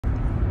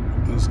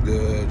What's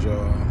good,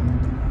 y'all?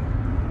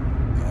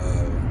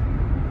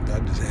 I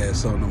just had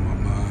something on my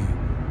mind.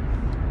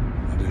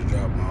 I just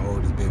dropped my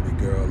oldest baby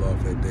girl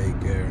off at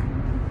daycare.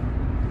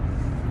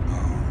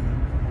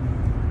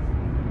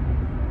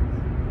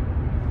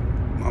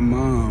 My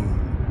mom,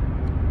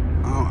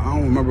 I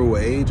don't remember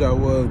what age I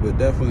was, but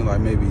definitely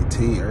like maybe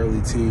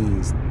early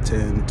teens,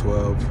 10,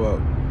 12,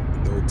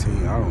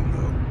 13, I don't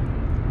know.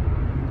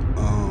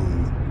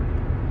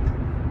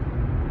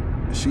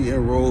 She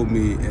enrolled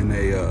me in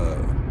a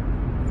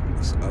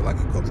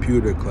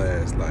computer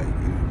class. Like,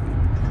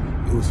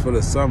 it was for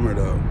the summer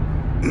though.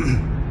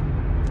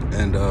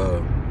 And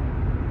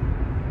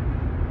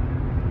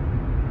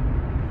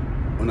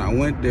when I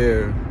went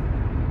there,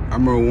 I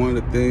remember one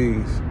of the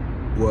things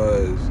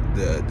was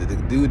the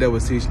dude that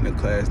was teaching the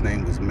class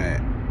name was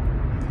Matt.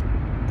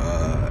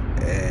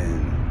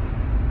 And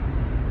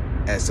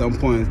at some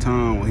point in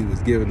time when he was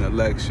giving a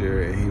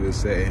lecture and he was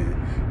saying,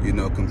 you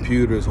know,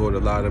 computers hold a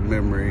lot of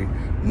memory,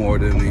 more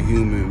than a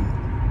human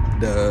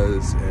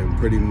does, and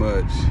pretty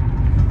much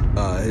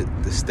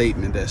the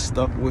statement that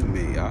stuck with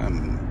me,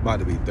 I'm about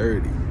to be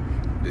 30,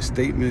 the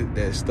statement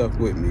that stuck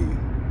with me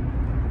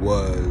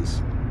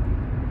was,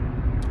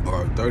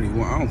 or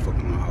 31, I don't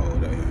fucking know how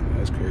old I am,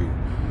 that's crazy.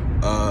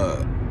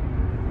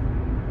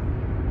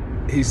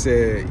 He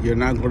said, "You're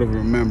not going to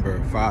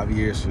remember 5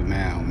 years from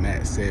now,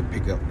 Matt said,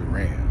 pick up the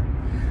RAM."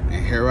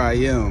 And here I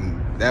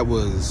am. That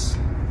was,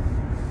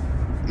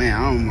 man,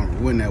 I don't remember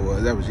when that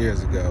was. That was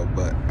years ago,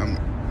 but I'm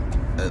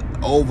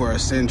over a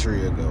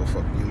century ago.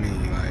 Fuck you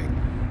mean,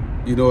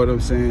 like, you know what I'm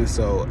saying?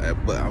 So,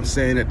 but I'm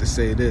saying that to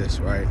say this,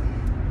 right?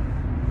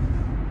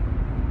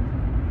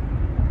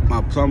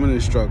 My plumbing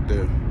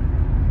instructor,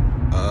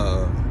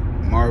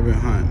 Marvin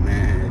Hunt,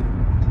 man,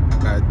 I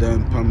got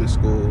done plumbing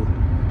school,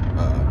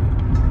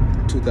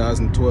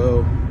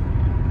 2012.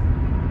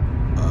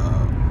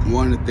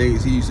 One of the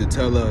things he used to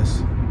tell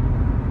us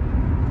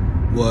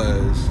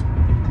was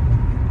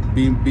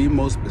be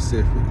more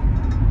specific.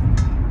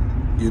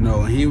 You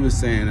know, and he was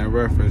saying in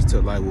reference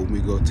to like when we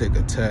go take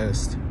a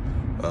test,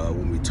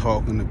 when we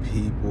talking to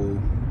people,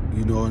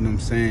 you know what I'm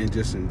saying?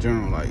 Just in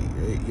general, like,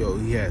 yo,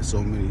 he had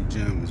so many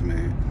gems,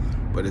 man.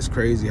 But it's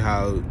crazy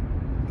how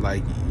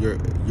like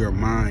your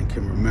mind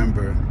can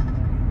remember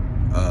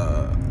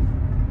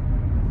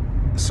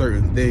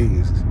certain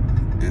things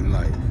in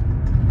life.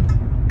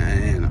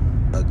 And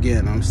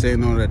again, I'm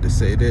saying all that to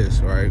say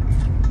this, right?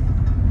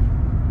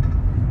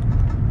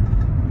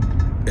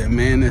 And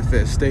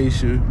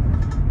manifestation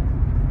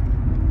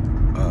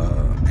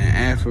and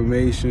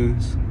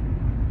affirmations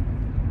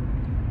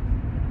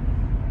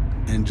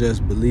and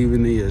just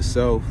believing in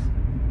yourself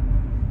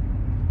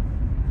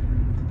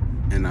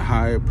and a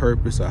higher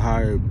purpose, a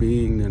higher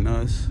being than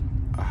us,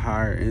 a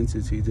higher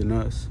entity than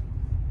us,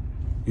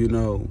 you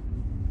know,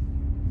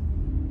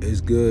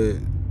 it's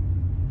good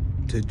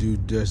to do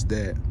just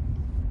that.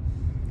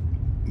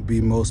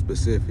 Be more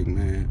specific,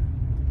 man,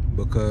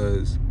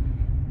 because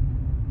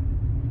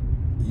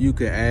you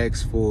can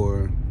ask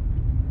for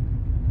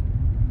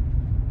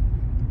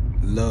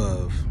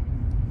love.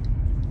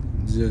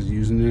 Just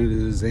using it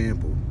as an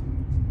example,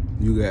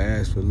 you can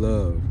ask for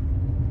love.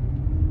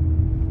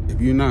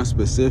 If you're not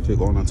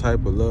specific on the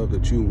type of love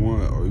that you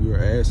want or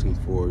you're asking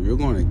for, you're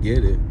going to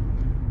get it,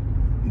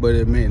 but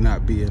it may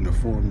not be in the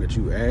form that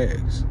you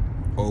ask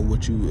or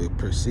what you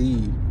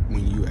perceive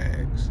when you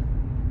ask.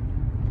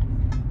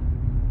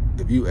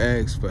 If you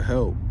ask for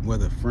help,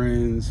 whether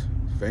friends,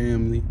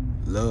 family,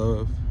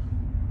 love,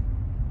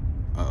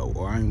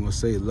 or I ain't gonna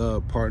say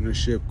love,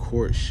 partnership,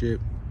 courtship,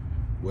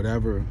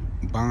 whatever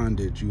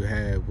bondage you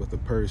have with a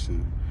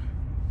person,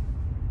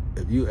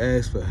 if you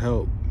ask for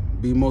help,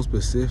 be more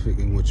specific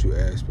in what you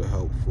ask for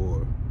help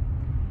for.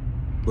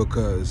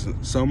 Because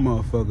some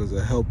motherfuckers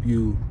will help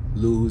you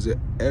lose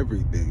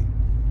everything.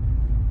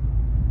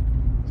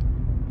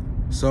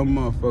 Some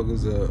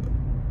motherfuckers will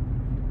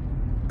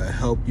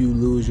help you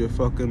lose your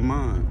fucking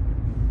mind.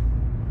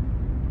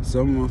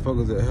 Some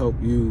motherfuckers will help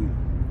you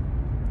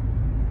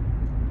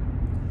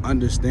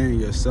understand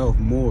yourself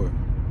more,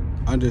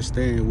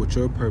 understand what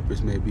your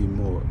purpose may be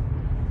more.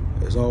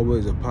 There's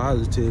always a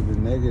positive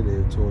and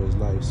negative towards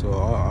life. So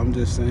I'm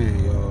just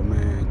saying, y'all,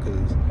 man,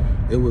 because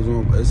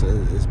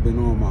it's been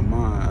on my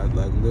mind.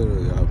 Like,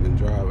 literally, I've been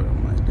driving.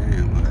 I'm like,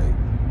 damn,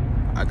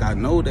 like, I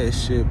know that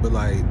shit, but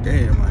like,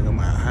 damn, like,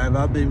 have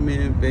I been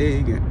being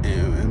vague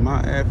and my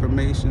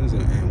affirmations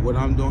and what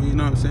I'm doing, you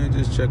know what I'm saying?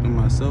 Just checking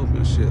myself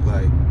and shit.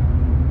 Like,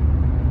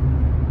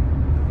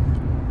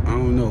 I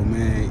don't know,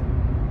 man.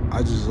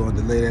 I just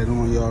wanted to lay that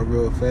on y'all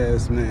real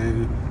fast,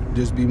 man.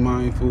 Just be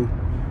mindful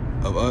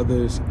of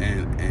others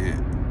and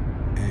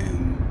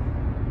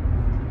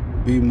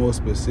be more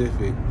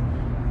specific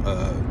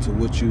to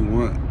what you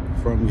want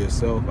from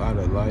yourself out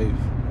of life,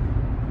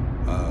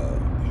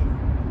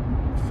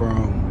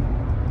 from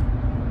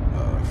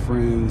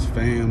friends,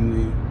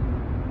 family,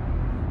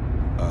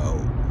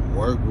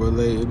 work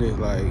related,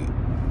 like,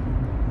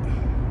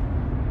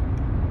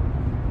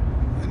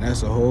 and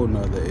that's a whole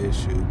nother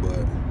issue,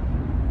 but,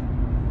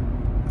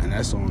 and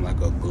that's on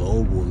like a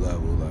global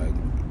level, like,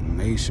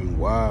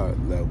 nationwide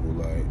level,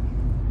 like.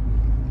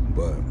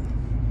 But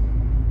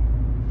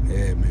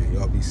yeah, man,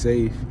 y'all be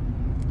safe.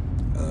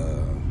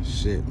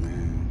 Shit,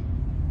 man.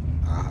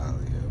 I holla.